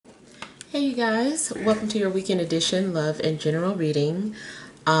Hey you guys, welcome to your weekend edition love and general reading.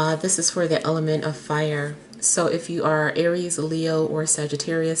 This is for the element of fire. So if you are Aries, Leo, or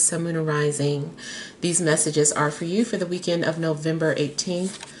Sagittarius, Sun, Moon, or Rising, these messages are for you for the weekend of November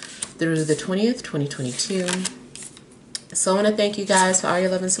 18th through the 20th, 2022. So I want to thank you guys for all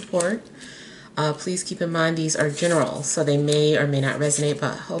your love and support. Please keep in mind these are general, so they may or may not resonate,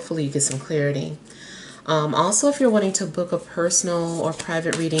 but hopefully you get some clarity. Also, if you're wanting to book a personal or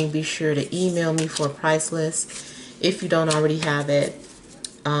private reading, be sure to email me for a price list if you don't already have it.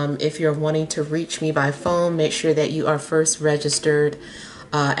 If you're wanting to reach me by phone, make sure that you are first registered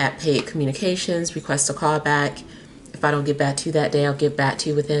at Paid Communications. Request a callback. If I don't get back to you that day, I'll get back to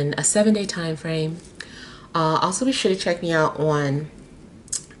you within a 7-day time frame. Also, be sure to check me out on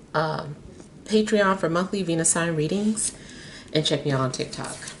Patreon for monthly Venus sign readings, and check me out on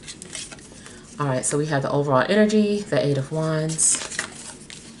TikTok. Alright, so we have the overall energy, the Eight of Wands,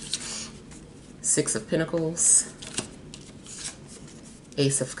 Six of Pentacles,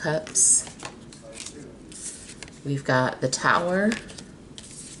 Ace of Cups. We've got the Tower,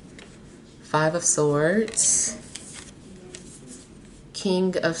 Five of Swords,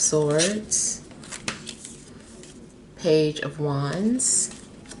 King of Swords, Page of Wands,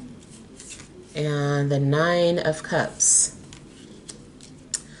 and the Nine of Cups.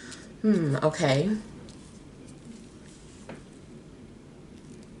 Okay.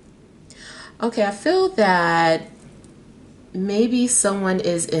 Okay, I feel that maybe someone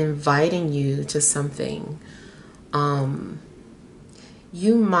is inviting you to something. You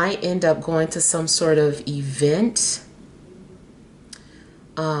might end up going to some sort of event.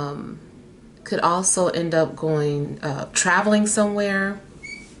 Could also end up going, traveling somewhere.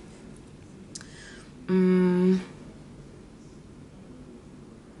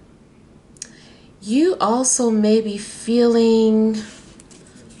 You also may be feeling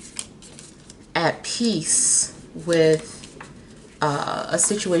at peace with a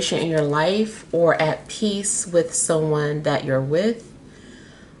situation in your life, or at peace with someone that you're with.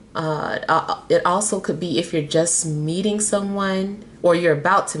 It also could be if you're just meeting someone, or you're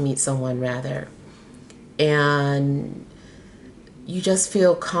about to meet someone rather, and you just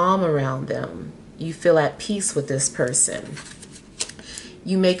feel calm around them. You feel at peace with this person.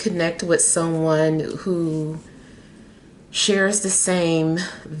 You may connect with someone who shares the same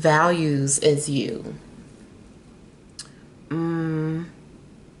values as you.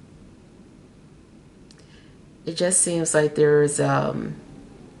 It just seems like there's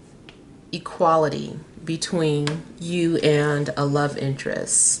equality between you and a love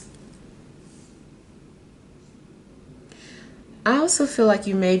interest. I also feel like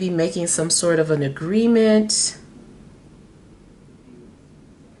you may be making some sort of an agreement.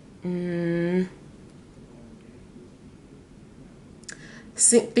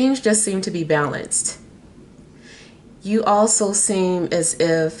 Things just seem to be balanced. You also seem as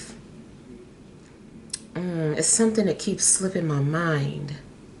if it's something that keeps slipping my mind.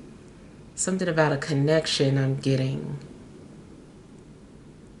 Something about a connection I'm getting.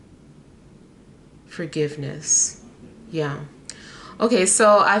 Forgiveness. Yeah. Okay,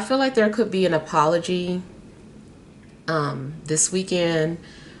 so I feel like there could be an apology this weekend.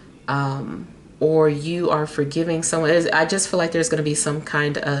 Or you are forgiving someone. I just feel like there's going to be some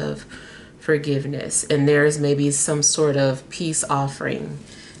kind of forgiveness, and there's maybe some sort of peace offering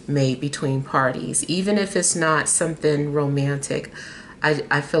made between parties. Even if it's not something romantic,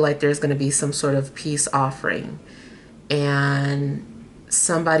 I feel like there's going to be some sort of peace offering, and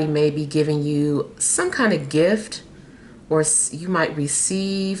somebody may be giving you some kind of gift, or you might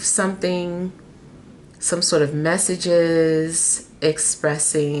receive something, some sort of messages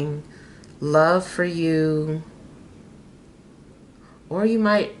expressing love for you, or you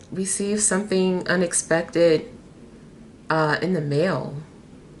might receive something unexpected in the mail.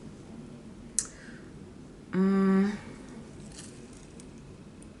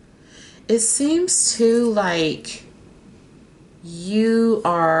 It seems too like you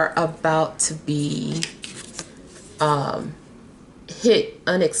are about to be hit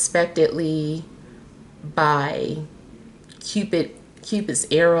unexpectedly by Cupid's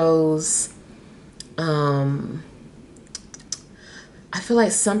arrows. I feel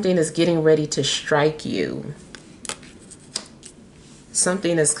like something is getting ready to strike you.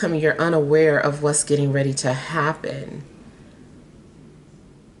 Something is coming. You're unaware of what's getting ready to happen.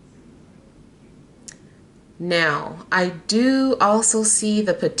 Now, I do also see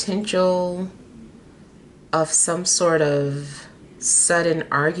the potential of some sort of sudden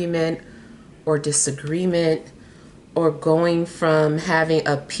argument or disagreement, or going from having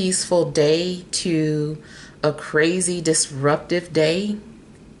a peaceful day to a crazy disruptive day.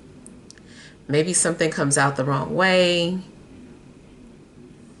 Maybe something comes out the wrong way.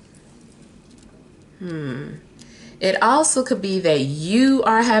 It also could be that you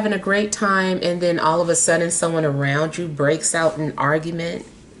are having a great time and then all of a sudden someone around you breaks out in an argument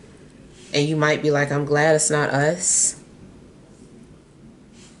and you might be like, I'm glad it's not us.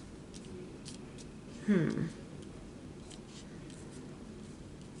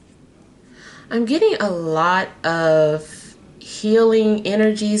 I'm getting a lot of healing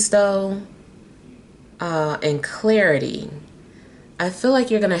energies though, and clarity. I feel like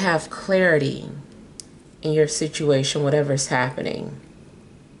you're going to have clarity in your situation, whatever's happening.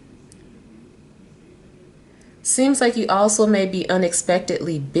 Seems like you also may be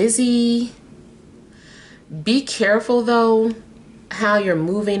unexpectedly busy. Be careful though how you're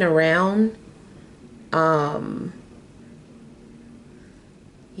moving around.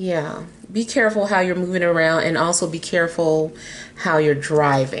 Yeah, be careful how you're moving around, and also be careful how you're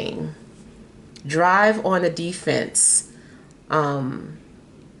driving. Drive on the defense. You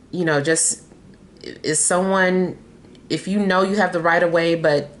know, just is someone, if you know you have the right of way,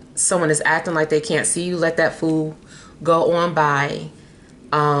 but someone is acting like they can't see you, let that fool go on by.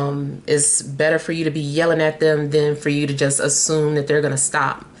 It's better for you to be yelling at them than for you to just assume that they're going to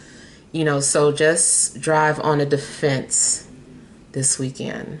stop. You know, so just drive on the defense this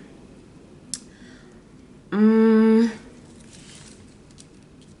weekend.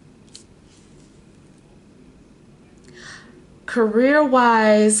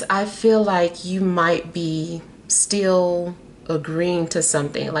 Career-wise, I feel like you might be still agreeing to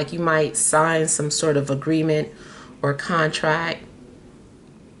something. Like you might sign some sort of agreement or contract.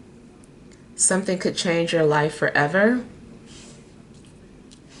 Something could change your life forever.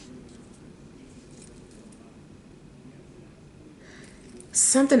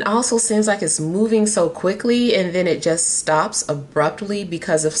 Something also seems like it's moving so quickly and then it just stops abruptly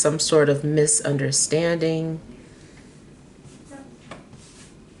because of some sort of misunderstanding.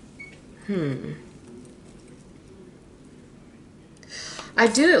 I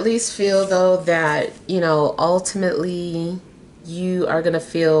do at least feel though that, you know, ultimately you are going to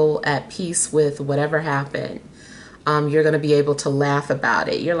feel at peace with whatever happened. You're going to be able to laugh about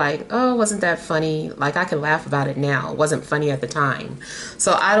it. You're like, oh, wasn't that funny? Like, I can laugh about it now. It wasn't funny at the time.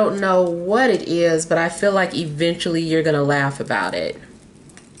 So I don't know what it is, but I feel like eventually you're going to laugh about it.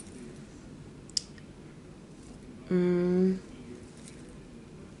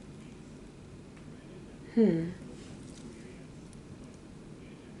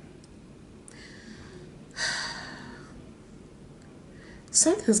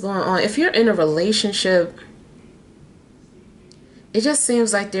 Something's going on. If you're in a relationship, it just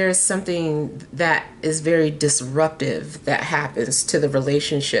seems like there's something that is very disruptive that happens to the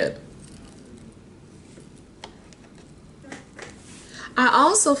relationship. I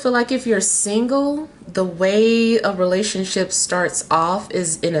also feel like if you're single, the way a relationship starts off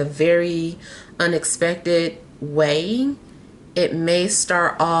is in a very unexpected way. It may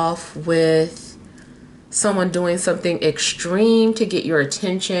start off with someone doing something extreme to get your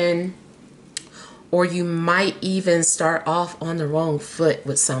attention, or you might even start off on the wrong foot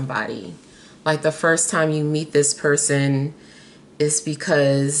with somebody. Like the first time you meet this person is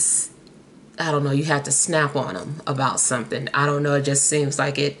because, I don't know, you had to snap on them about something. I don't know, it just seems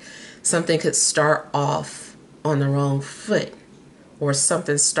like something could start off on the wrong foot, or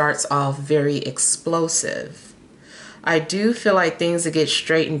something starts off very explosive. I do feel like things will get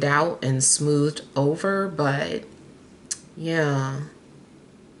straightened out and smoothed over, but yeah.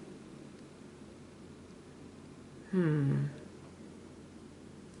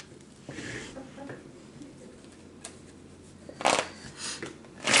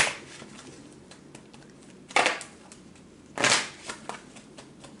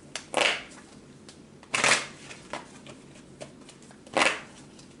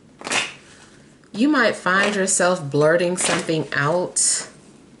 You might find yourself blurting something out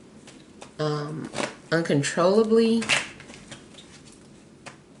uncontrollably.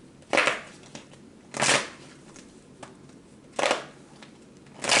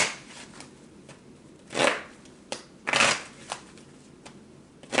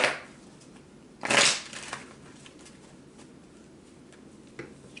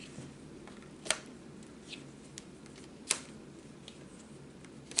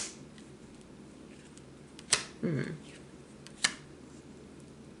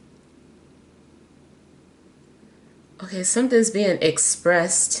 Okay, something's being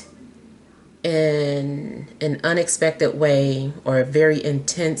expressed in an unexpected way or a very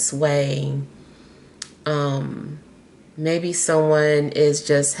intense way. Maybe someone is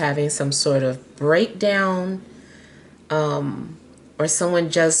just having some sort of breakdown, or someone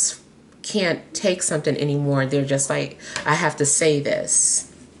just can't take something anymore. They're just like, I have to say this.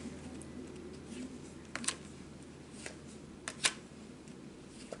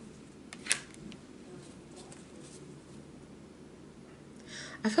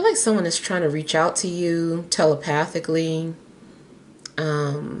 I feel like someone is trying to reach out to you telepathically.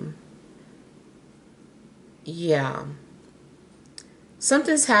 Yeah.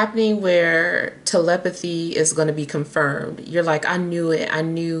 Something's happening where telepathy is going to be confirmed. You're like, I knew it. I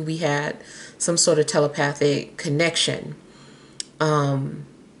knew we had some sort of telepathic connection. Some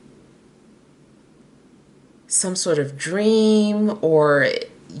sort of dream, or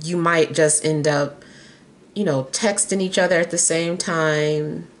you might just end up, you know, texting each other at the same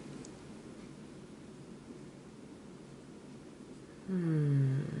time.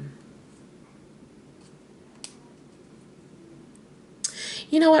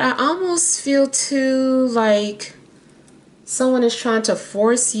 You know what? I almost feel too like someone is trying to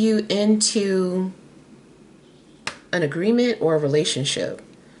force you into an agreement or a relationship.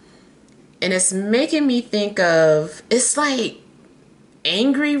 And it's making me think of, it's like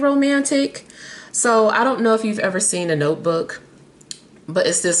angry romantic. So I don't know if you've ever seen A Notebook, but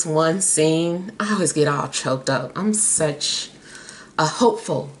it's this one scene. I always get all choked up. I'm such a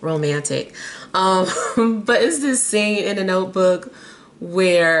hopeful romantic. But it's this scene in A Notebook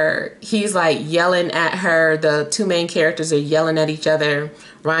where he's like yelling at her. The two main characters are yelling at each other.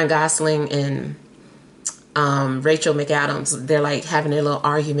 Ryan Gosling and Rachel McAdams. They're like having a little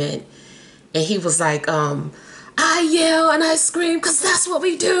argument. And he was like, I yell and I scream because that's what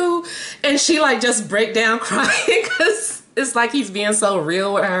we do. And she like just break down crying because it's like he's being so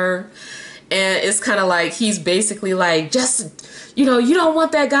real with her. And it's kind of like he's basically like, just, you know, you don't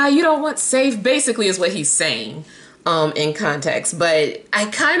want that guy. You don't want safe, basically is what he's saying in context. But I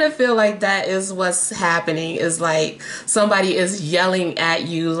kind of feel like that is what's happening, is like somebody is yelling at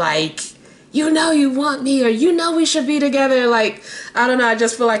you like, you know you want me, or you know we should be together. Like, I don't know, I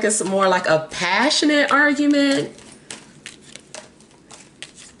just feel like it's more like a passionate argument.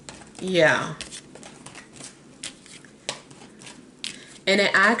 Yeah. And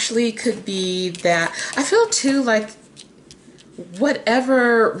it actually could be that, I feel too like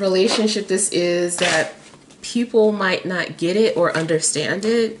whatever relationship this is, that people might not get it or understand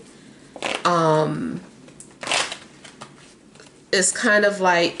it. It's kind of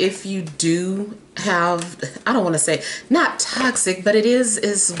like if you do have, I don't want to say not toxic, but it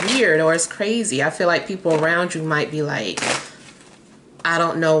is weird or it's crazy. I feel like people around you might be like, I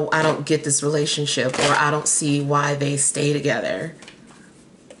don't know, I don't get this relationship, or I don't see why they stay together.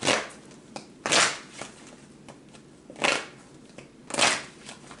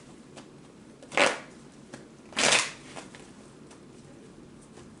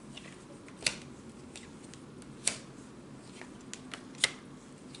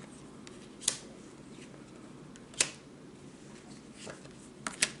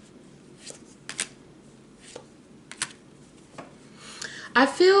 I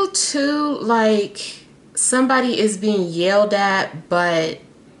feel too like somebody is being yelled at, but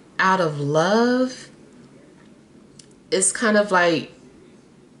out of love. It's kind of like,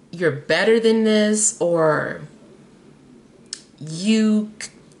 you're better than this, or you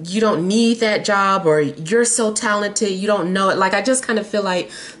don't need that job, or you're so talented you don't know it. Like, I just kind of feel like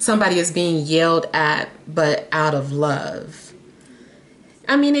somebody is being yelled at, but out of love.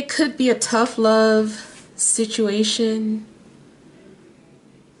 I mean, it could be a tough love situation.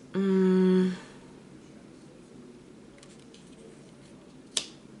 And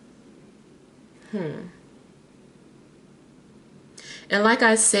like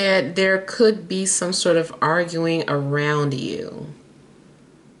I said, there could be some sort of arguing around you,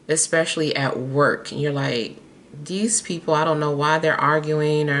 especially at work. And you're like, these people, I don't know why they're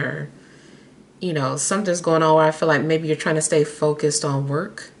arguing, or, you know, something's going on where I feel like maybe you're trying to stay focused on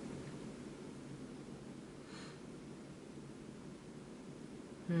work.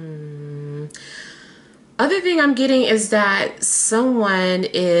 Other thing I'm getting is that someone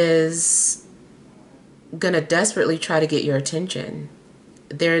is gonna desperately try to get your attention.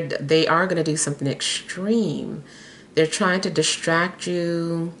 They are gonna do something extreme. They're trying to distract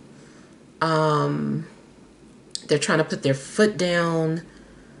you. They're trying to put their foot down.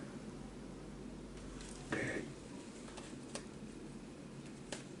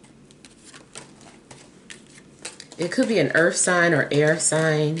 It could be an earth sign or air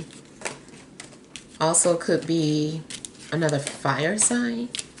sign. Also could be another fire sign.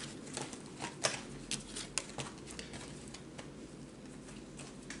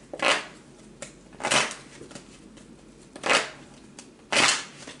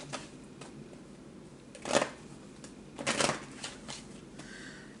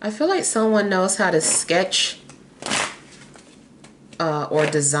 I feel like someone knows how to sketch or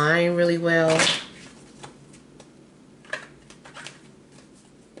design really well.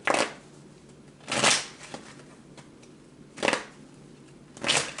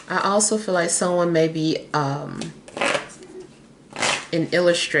 I also feel like someone may be an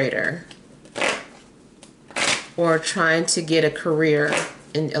illustrator or trying to get a career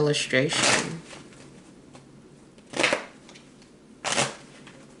in illustration.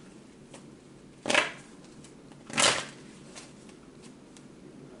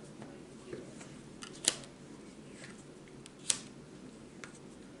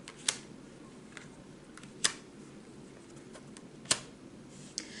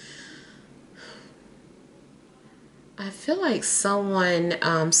 I feel like someone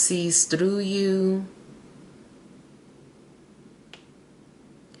sees through you,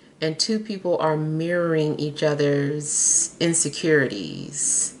 and two people are mirroring each other's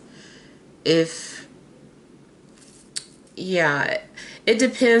insecurities. Yeah, it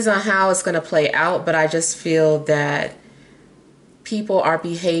depends on how it's going to play out, but I just feel that people are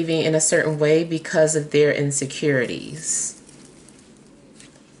behaving in a certain way because of their insecurities.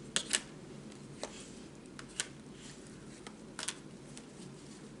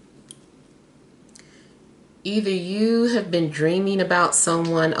 Either you have been dreaming about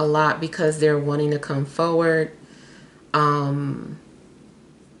someone a lot because they're wanting to come forward,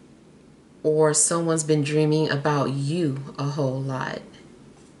 or someone's been dreaming about you a whole lot.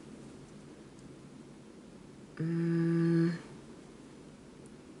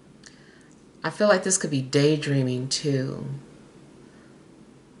 I feel like this could be daydreaming too.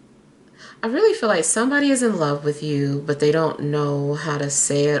 I really feel like somebody is in love with you, but they don't know how to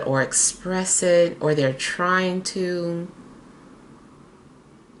say it or express it, or they're trying to,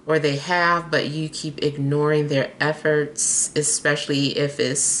 or they have, but you keep ignoring their efforts, especially if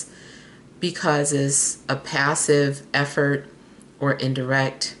it's because it's a passive effort or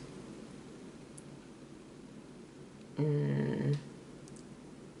indirect.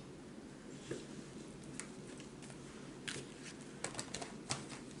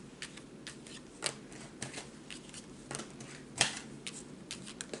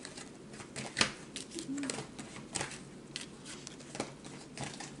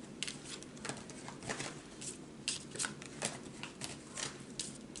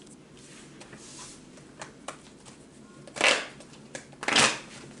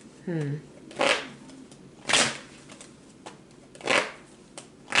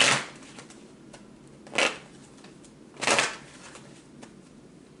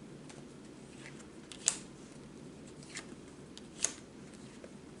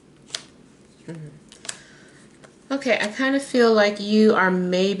 Okay, I kind of feel like you are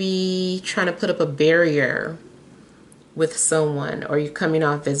maybe trying to put up a barrier with someone, or you're coming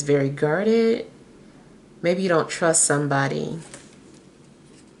off as very guarded. Maybe you don't trust somebody.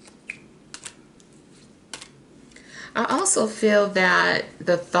 I also feel that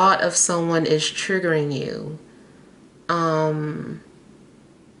the thought of someone is triggering you.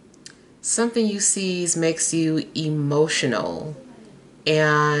 Something you see makes you emotional,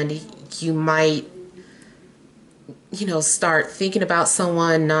 and you might, start thinking about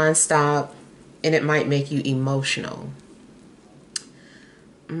someone nonstop, and it might make you emotional.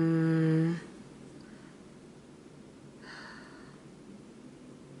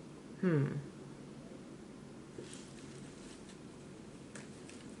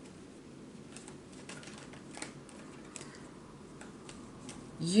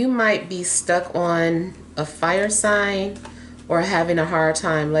 You might be stuck on a fire sign or having a hard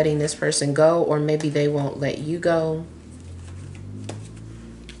time letting this person go, or maybe they won't let you go.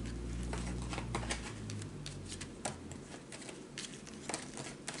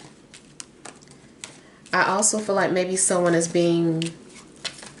 I also feel like maybe someone is being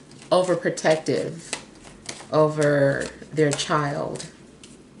overprotective over their child.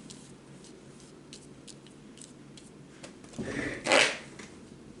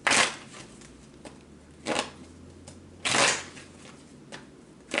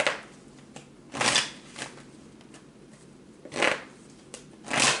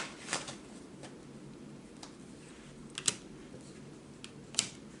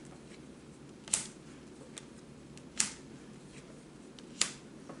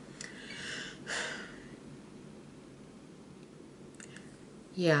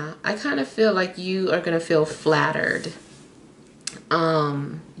 Yeah, I kind of feel like you are going to feel flattered.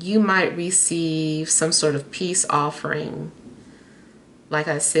 You might receive some sort of peace offering, like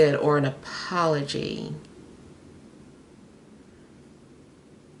I said, or an apology.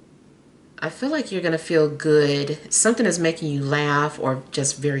 I feel like you're going to feel good. Something is making you laugh or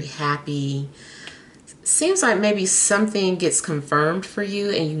just very happy. Seems like maybe something gets confirmed for you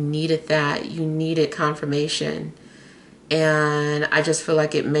and you needed that. You needed confirmation. And I just feel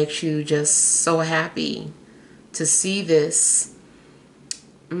like it makes you just so happy to see this.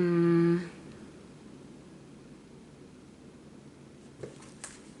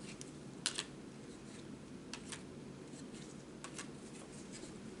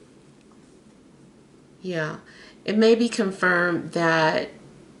 Yeah, it may be confirmed that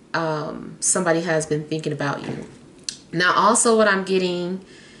somebody has been thinking about you. Now, also what I'm getting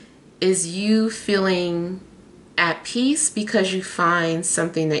is you feeling at peace because you find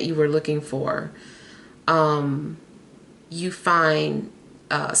something that you were looking for. You find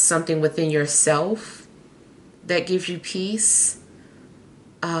something within yourself that gives you peace.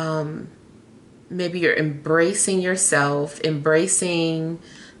 Maybe you're embracing yourself, embracing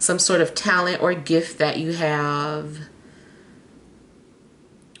some sort of talent or gift that you have.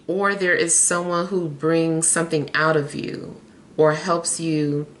 Or there is someone who brings something out of you or helps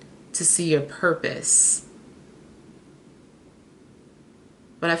you to see your purpose.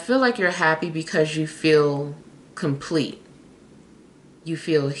 But I feel like you're happy because you feel complete. You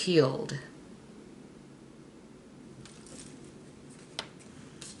feel healed.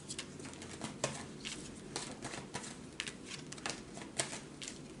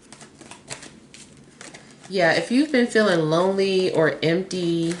 Yeah, if you've been feeling lonely or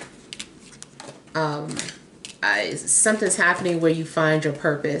empty, something's happening where you find your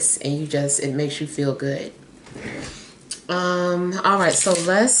purpose and it makes you feel good. All right, so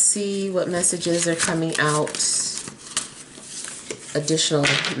let's see what messages are coming out. Additional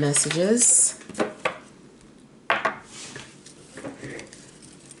messages.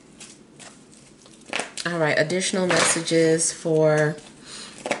 All right, additional messages for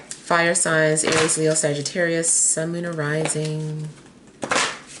fire signs, Aries, Leo, Sagittarius, Sun, Moon, or Rising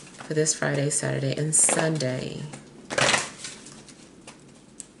for this Friday, Saturday, and Sunday.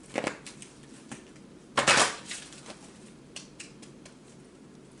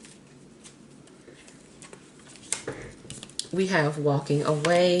 We have walking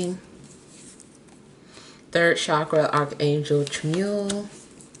away, third chakra, Archangel Chamuel,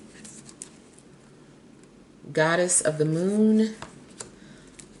 goddess of the moon,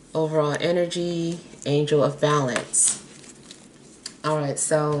 overall energy, angel of balance. All right,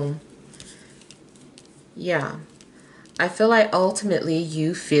 so yeah, I feel like ultimately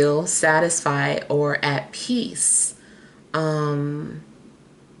you feel satisfied or at peace.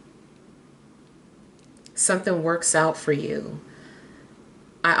 Something works out for you.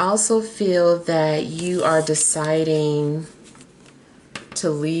 I also feel that you are deciding to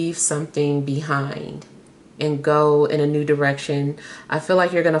leave something behind and go in a new direction. I feel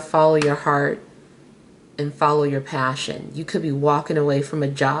like you're going to follow your heart and follow your passion. You could be walking away from a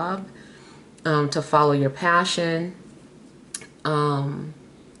job to follow your passion.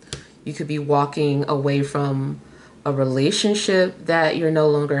 You could be walking away from a relationship that you're no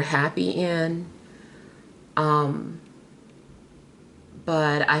longer happy in.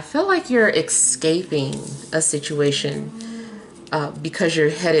 But I feel like you're escaping a situation because you're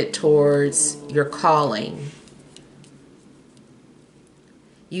headed towards your calling.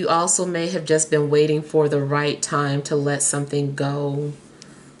 You also may have just been waiting for the right time to let something go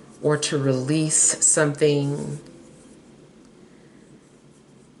or to release something.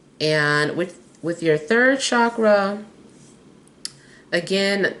 And with your third chakra,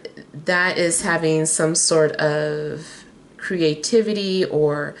 again, that is having some sort of creativity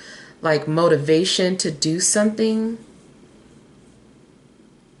or like motivation to do something.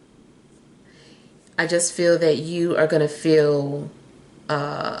 I just feel that you are going to feel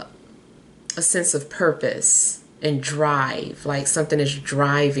a sense of purpose and drive, like something is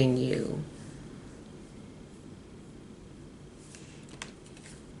driving you.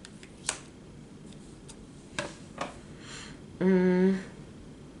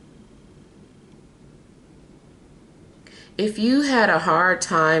 If you had a hard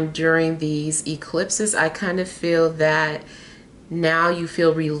time during these eclipses, I kind of feel that now you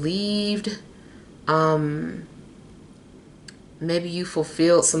feel relieved. Maybe you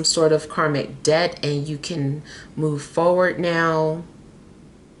fulfilled some sort of karmic debt and you can move forward now.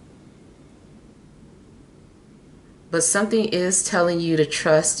 But something is telling you to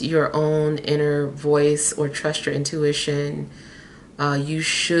trust your own inner voice or trust your intuition. You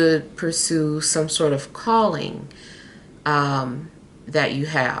should pursue some sort of calling that you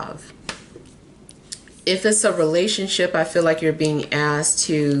have. If it's a relationship, I feel like you're being asked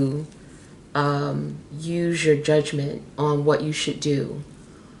to use your judgment on what you should do.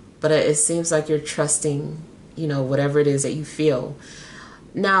 but it seems like you're trusting, you know, whatever it is that you feel.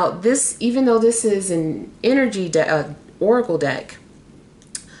 Now, this, even though this is an energy oracle deck,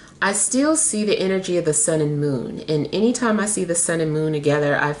 I still see the energy of the sun and moon. And anytime I see the sun and moon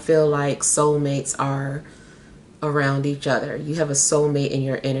together, I feel like soulmates are around each other. You have a soulmate in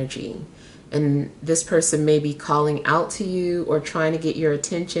your energy. And this person may be calling out to you or trying to get your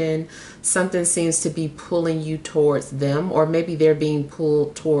attention. Something seems to be pulling you towards them, or maybe they're being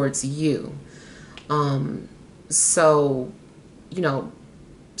pulled towards you. So, you know,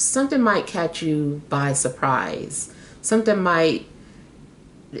 something might catch you by surprise. Something might,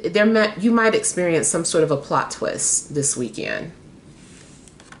 you might experience some sort of a plot twist this weekend.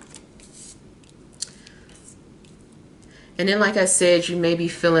 And then, like I said, you may be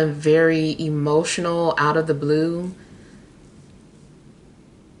feeling very emotional out of the blue.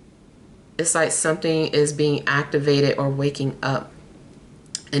 It's like something is being activated or waking up,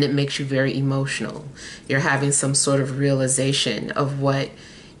 and it makes you very emotional. You're having some sort of realization of what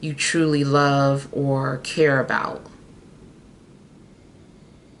you truly love or care about.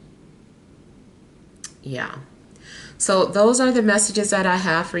 Yeah. So those are the messages that I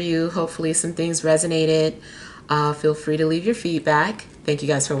have for you. Hopefully some things resonated. Feel free to leave your feedback. Thank you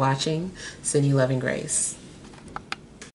guys for watching. Send you love and grace.